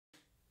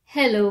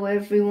Hello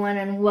everyone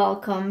and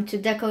welcome to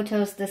Deco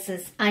Toast. This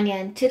is Anya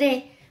and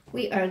today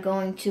we are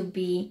going to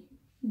be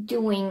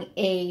doing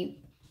a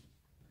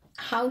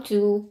how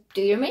to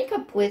do your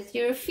makeup with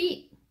your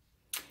feet.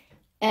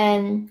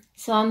 And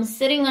so I'm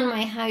sitting on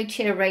my high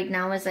chair right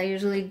now, as I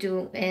usually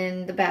do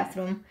in the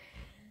bathroom,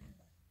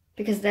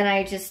 because then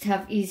I just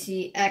have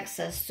easy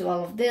access to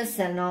all of this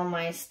and all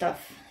my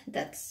stuff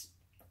that's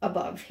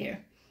above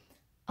here.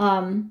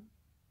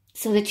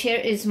 So the chair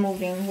is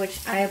moving, which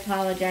I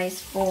apologize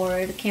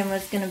for. The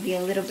camera's gonna be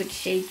a little bit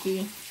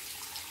shaky.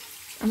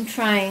 I'm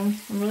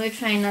really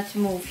trying not to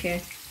move here.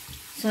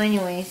 So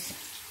anyways,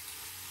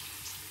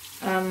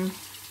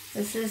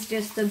 this is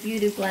just the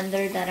beauty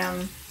blender that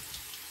I'm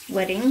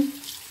wetting.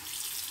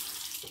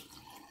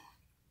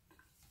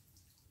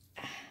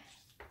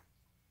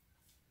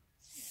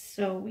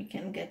 So we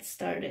can get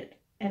started.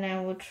 And I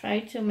will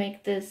try to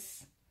make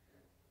this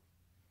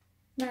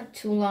not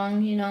too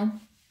long, you know.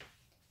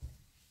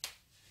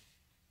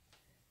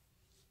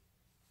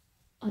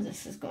 Oh,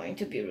 this is going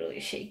to be really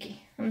shaky.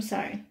 I'm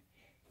sorry.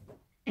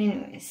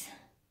 Anyways.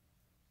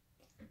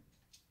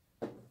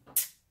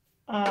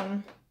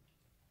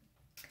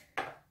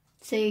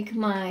 Take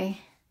my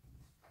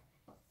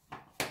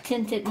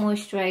tinted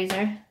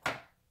moisturizer.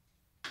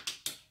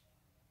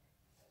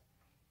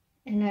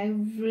 And I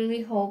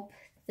really hope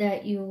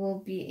that you will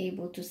be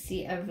able to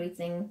see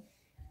everything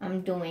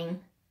I'm doing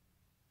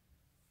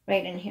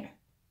right in here.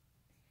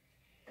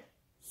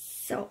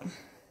 So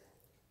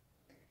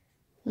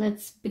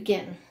let's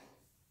begin.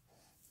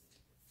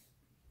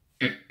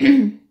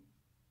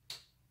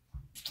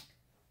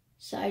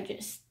 So I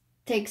just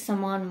take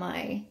some on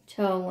my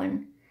toe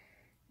and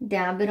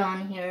dab it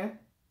on here.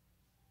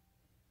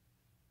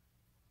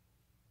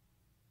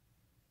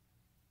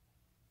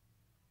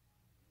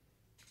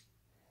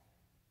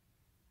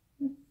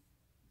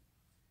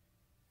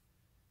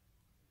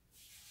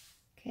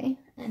 Okay,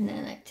 and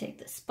then I take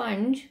the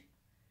sponge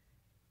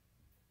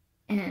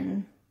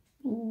and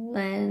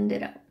blend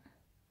it out.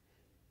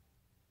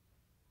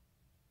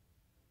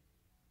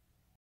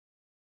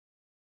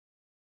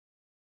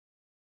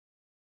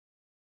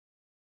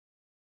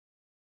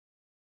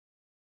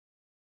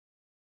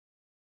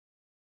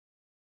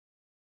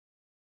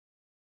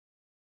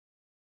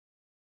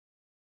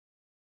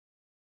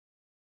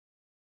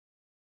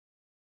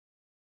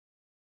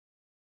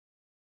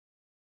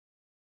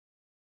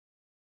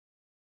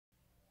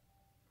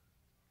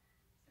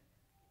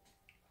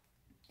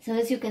 So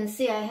as you can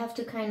see, I have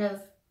to kind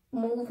of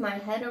move my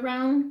head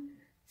around.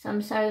 So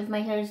I'm sorry if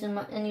my hair is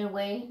in your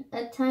way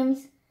at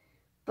times.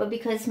 But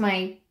because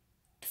my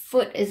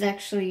foot is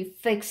actually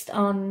fixed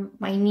on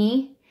my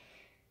knee,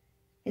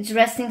 it's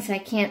resting, so I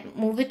can't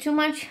move it too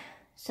much.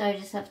 So I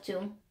just have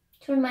to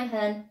turn my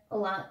head a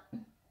lot.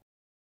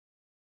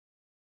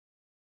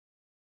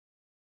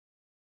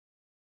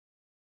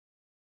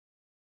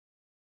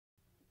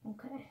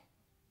 Okay.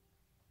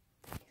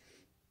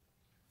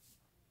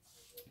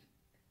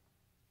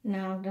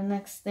 Now the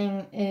next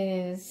thing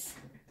is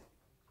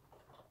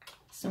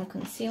some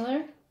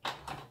concealer.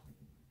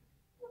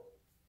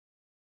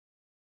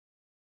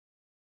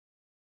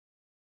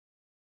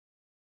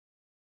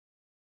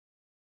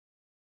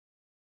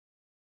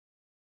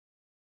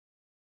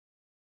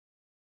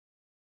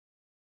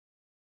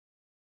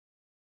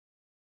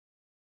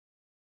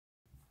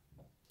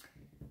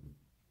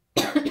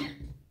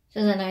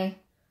 So then I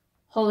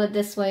hold it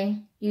this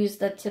way, use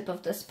the tip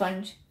of the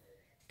sponge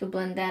to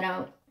blend that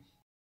out.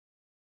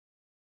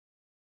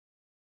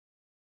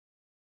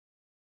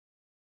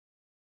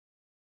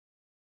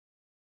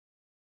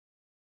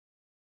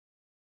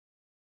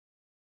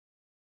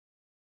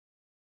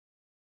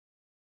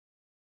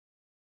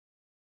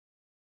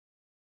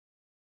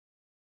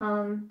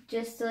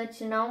 Just to let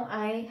you know,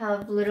 I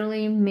have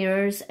literally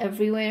mirrors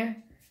everywhere.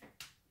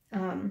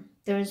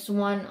 There's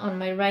one on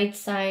my right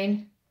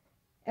side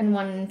and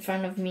one in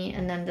front of me,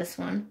 and then this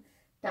one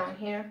down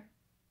here.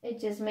 It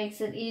just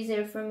makes it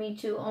easier for me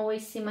to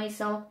always see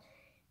myself,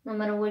 no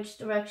matter which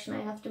direction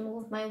I have to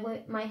move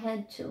my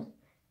head to.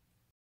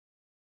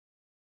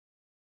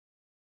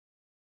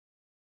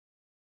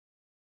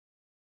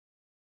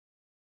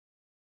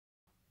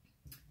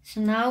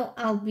 So now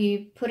I'll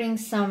be putting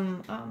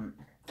some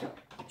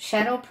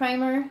shadow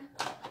primer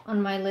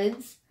on my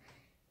lids.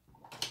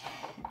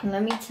 And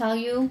let me tell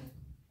you,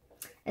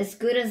 as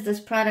good as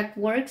this product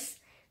works,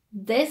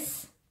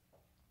 this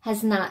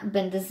has not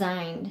been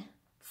designed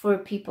for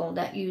people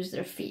that use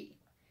their feet.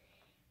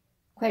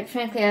 Quite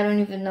frankly, I don't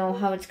even know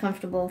how it's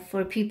comfortable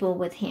for people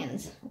with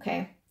hands,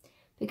 okay?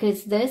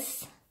 Because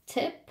this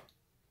tip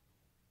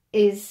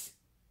it's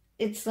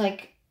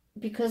like,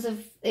 because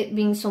of it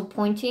being so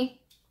pointy,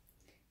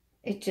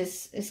 it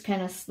just is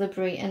kind of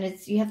slippery, and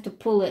you have to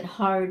pull it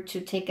hard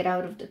to take it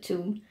out of the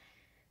tube.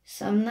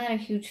 So I'm not a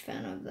huge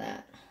fan of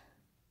that.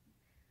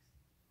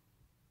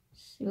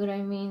 See what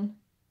I mean?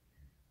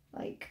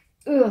 Like,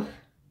 ugh.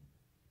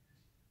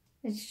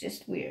 It's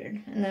just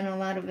weird. And then a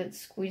lot of it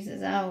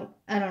squeezes out.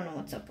 I don't know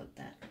what's up with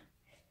that.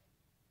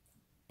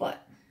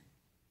 But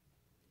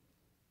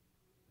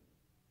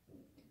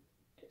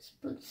Just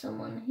put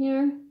some on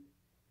here.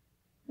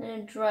 And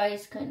it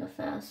dries kind of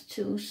fast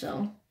too,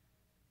 so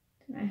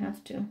then I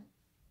have to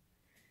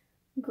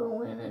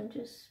go in and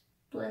just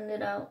blend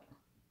it out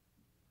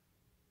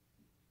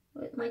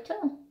with my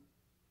toe.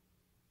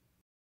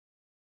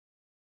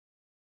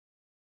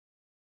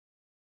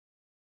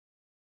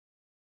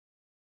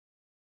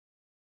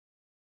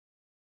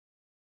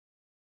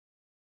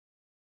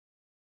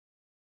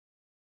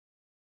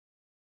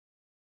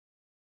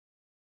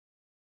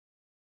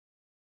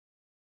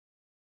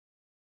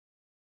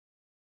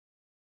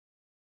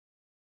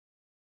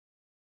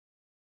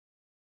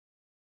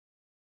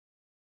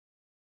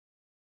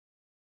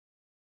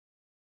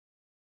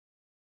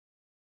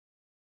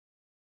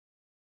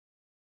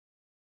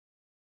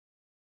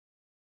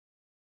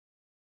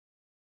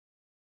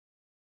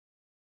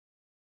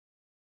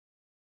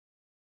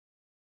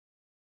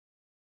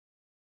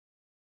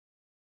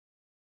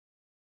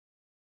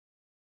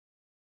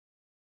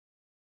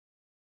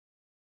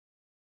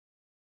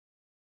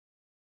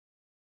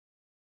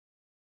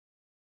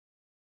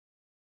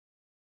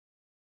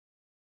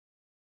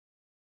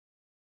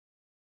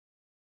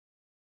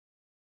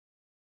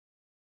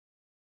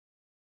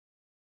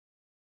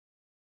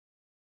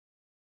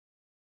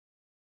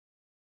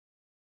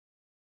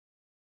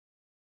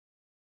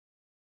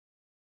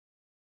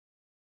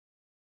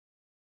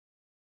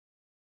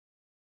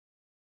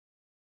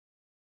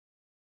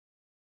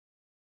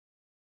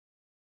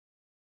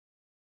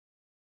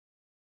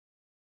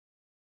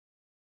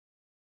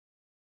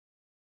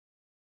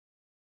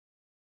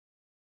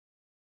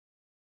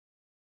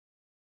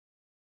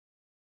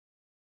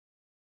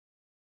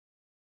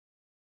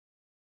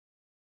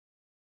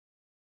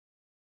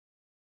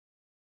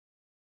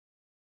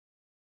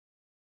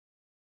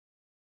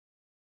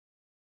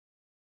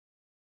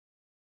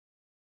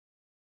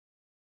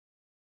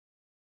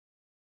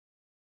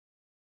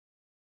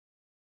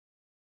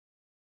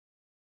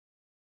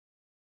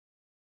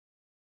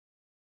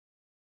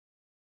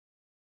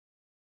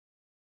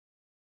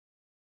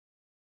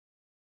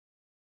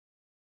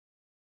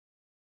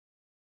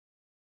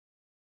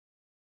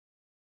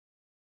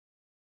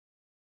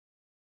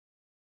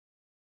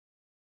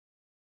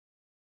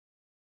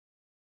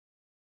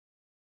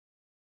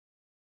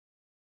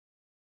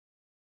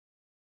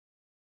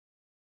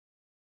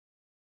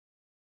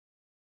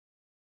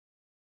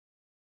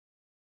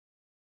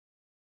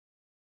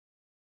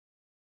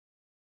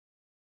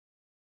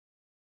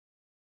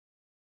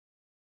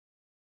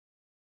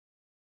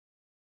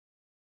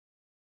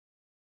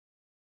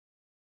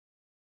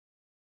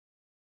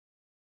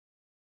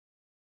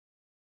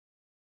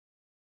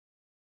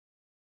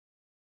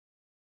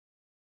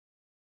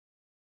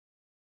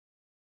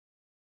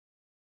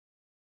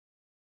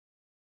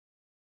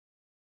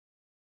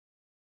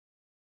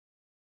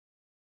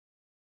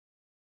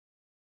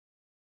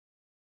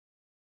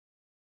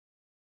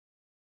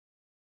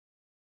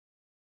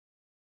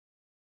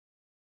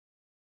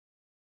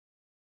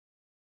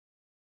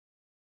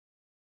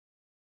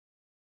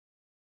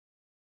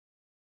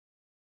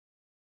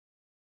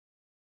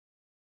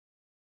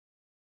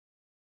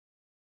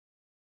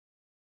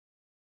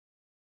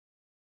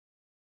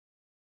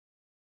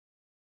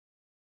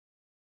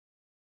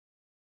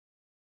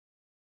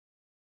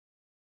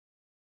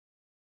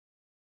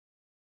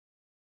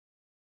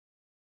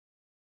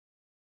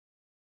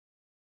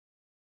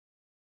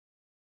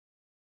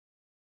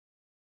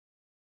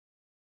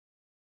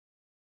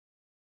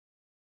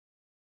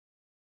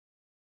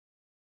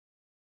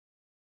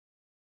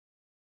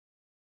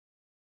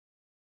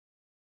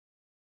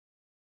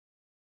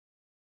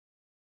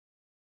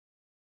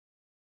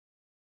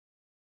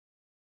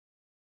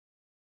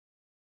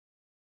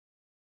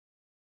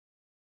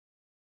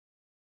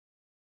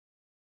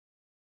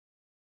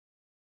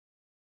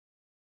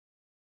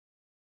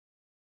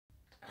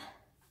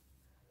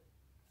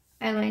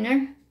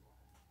 Eyeliner.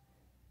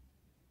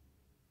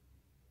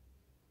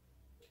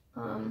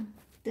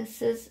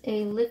 This is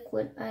a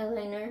liquid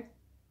eyeliner,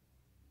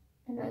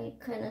 and I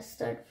kind of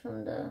start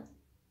from the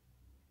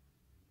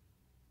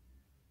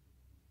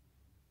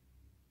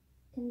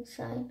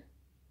inside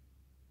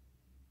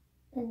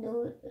and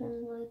do it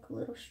in like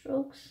little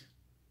strokes.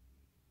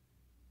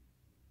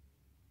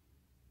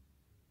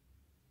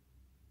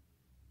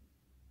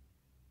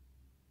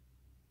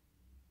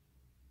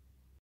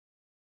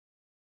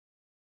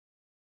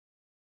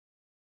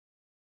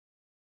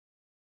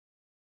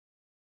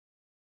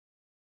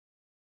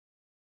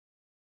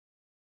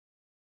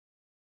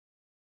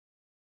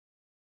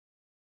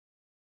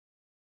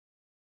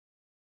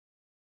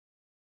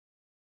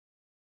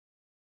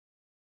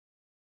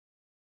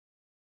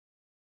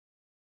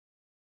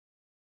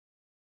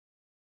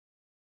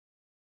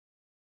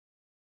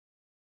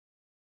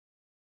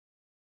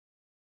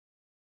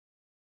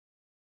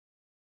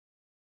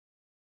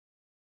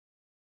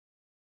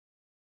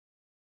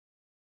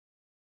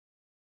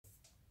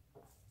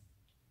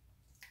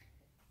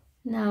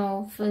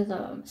 Now for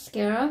the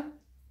mascara,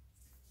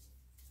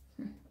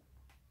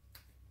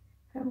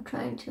 I'm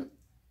trying to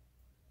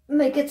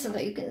make it so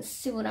that you can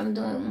see what I'm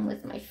doing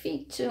with my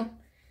feet too.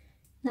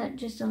 not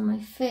just on my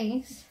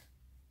face.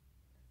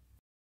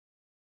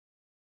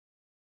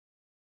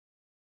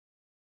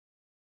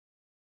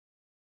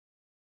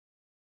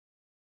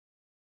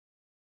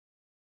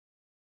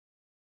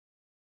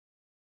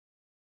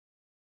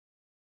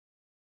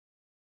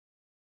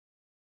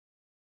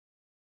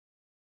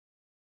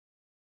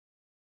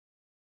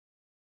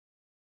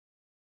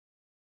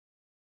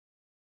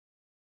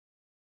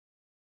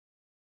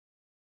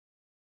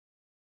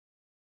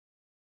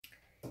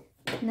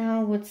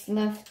 Now what's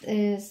left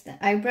is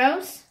the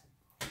eyebrows,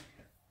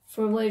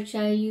 for which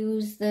I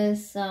use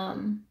this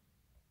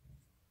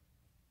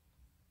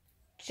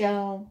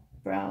gel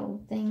brow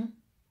thing.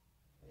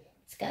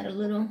 It's got a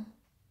little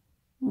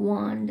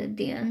wand at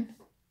the end.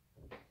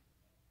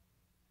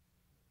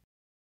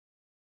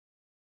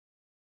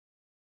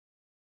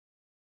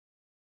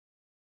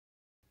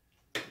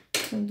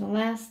 So the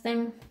last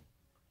thing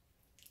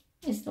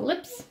is the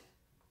lips.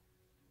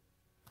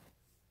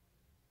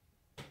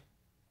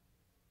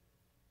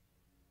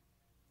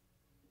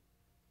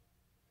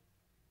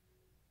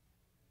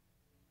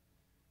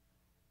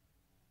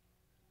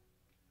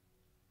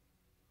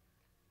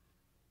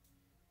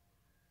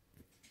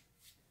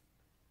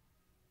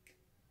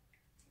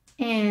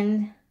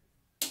 And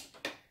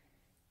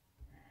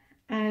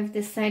I've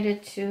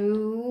decided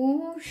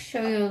to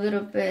show you a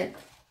little bit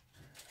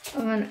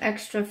of an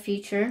extra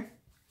feature.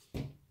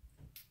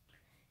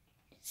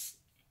 Just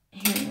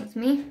hang with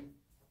me.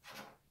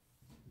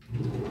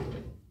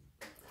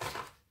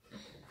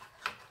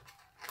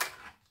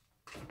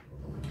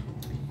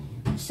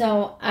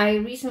 So I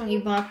recently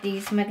bought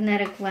these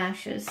magnetic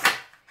lashes.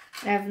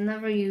 I've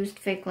never used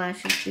fake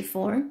lashes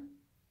before,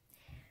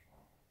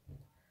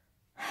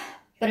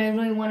 but I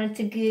really wanted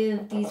to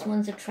give these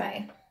ones a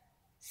try.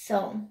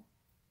 So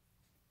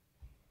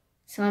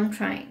I'm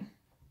trying.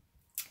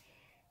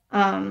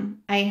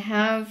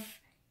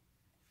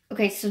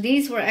 Okay, so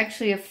these were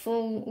actually a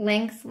full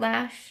length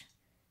lash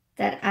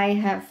that I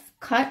have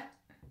cut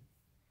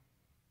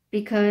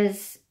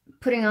because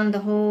putting on the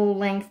whole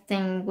length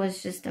thing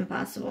was just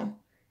impossible.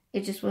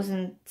 It just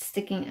wasn't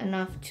sticking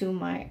enough to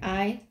my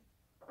eye.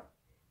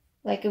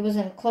 Like, it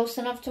wasn't close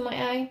enough to my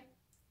eye.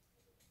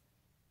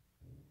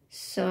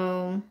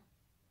 So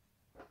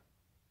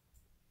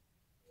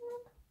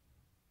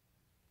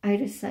I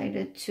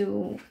decided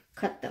to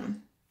cut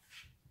them.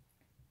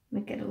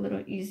 Make it a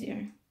little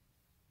easier.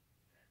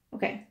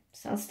 Okay,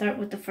 so I'll start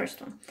with the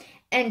first one.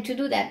 And to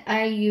do that,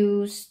 I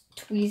use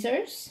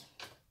tweezers,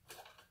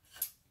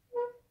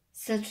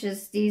 such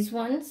as these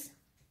ones.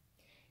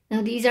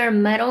 Now these are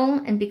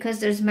metal, and because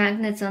there's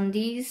magnets on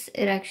these,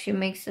 it actually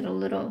makes it a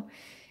little,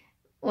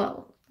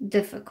 well,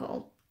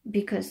 difficult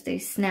because they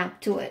snap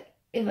to it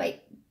if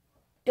I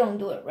don't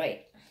do it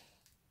right.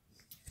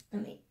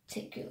 Let me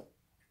take you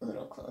a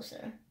little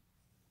closer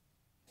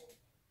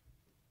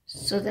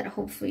so that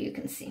hopefully you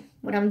can see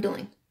what I'm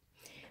doing.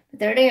 But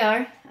there they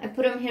are. I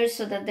put them here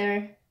so that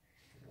they're,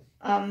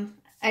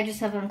 I just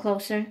have them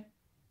closer.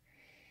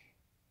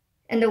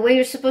 And the way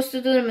you're supposed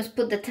to do them is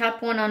put the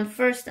top one on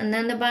first and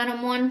then the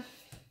bottom one.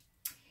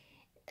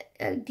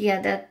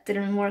 Yeah, that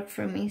didn't work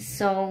for me.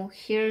 So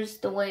here's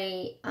the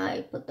way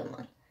I put them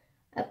on.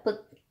 I put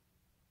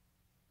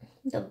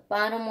the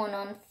bottom one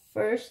on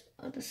first.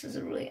 Oh, this is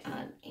a really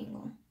odd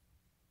angle.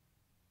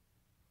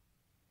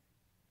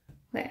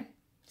 Okay,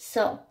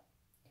 so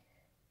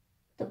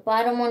the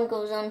bottom one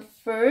goes on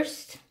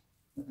first.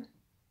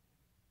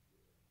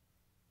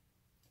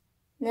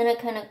 Then I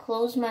kind of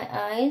close my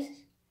eyes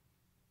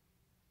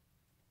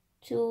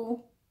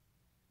to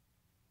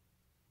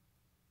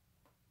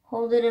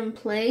hold it in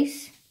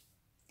place.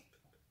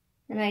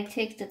 Then I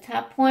take the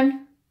top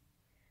one.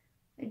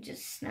 I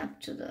just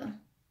snap to the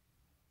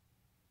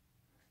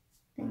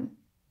thing.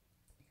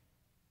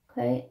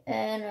 Okay,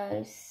 and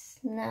I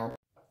snap.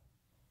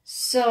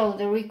 So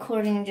the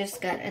recording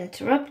just got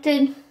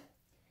interrupted.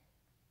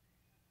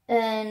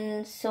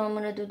 And so I'm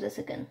gonna do this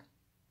again.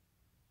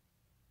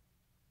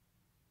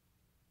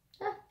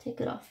 Take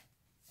it off.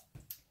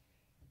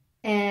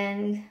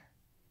 And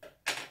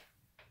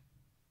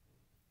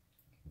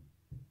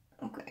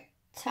okay,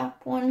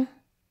 top one,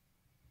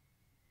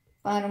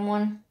 bottom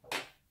one.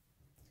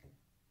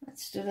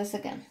 Let's do this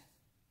again.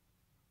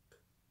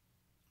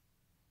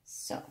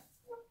 So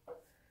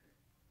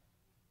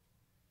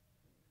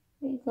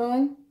there you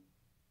go.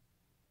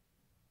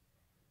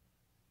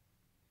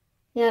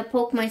 Yeah, I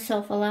poke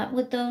myself a lot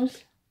with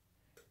those.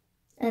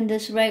 And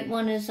this right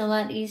one is a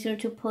lot easier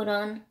to put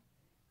on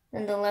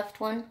than the left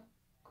one,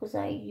 because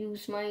I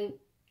use my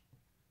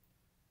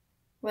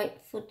right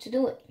foot to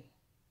do it.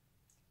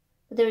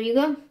 But there you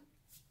go.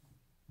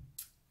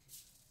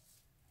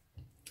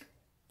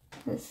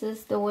 This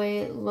is the way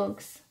it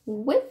looks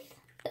with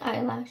the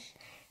eyelash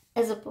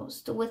as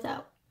opposed to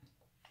without.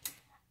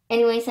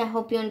 Anyways, I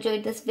hope you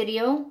enjoyed this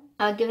video.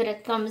 Give it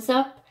a thumbs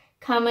up,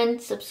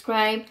 comment,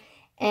 subscribe,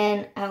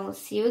 and I will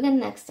see you again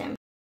next time.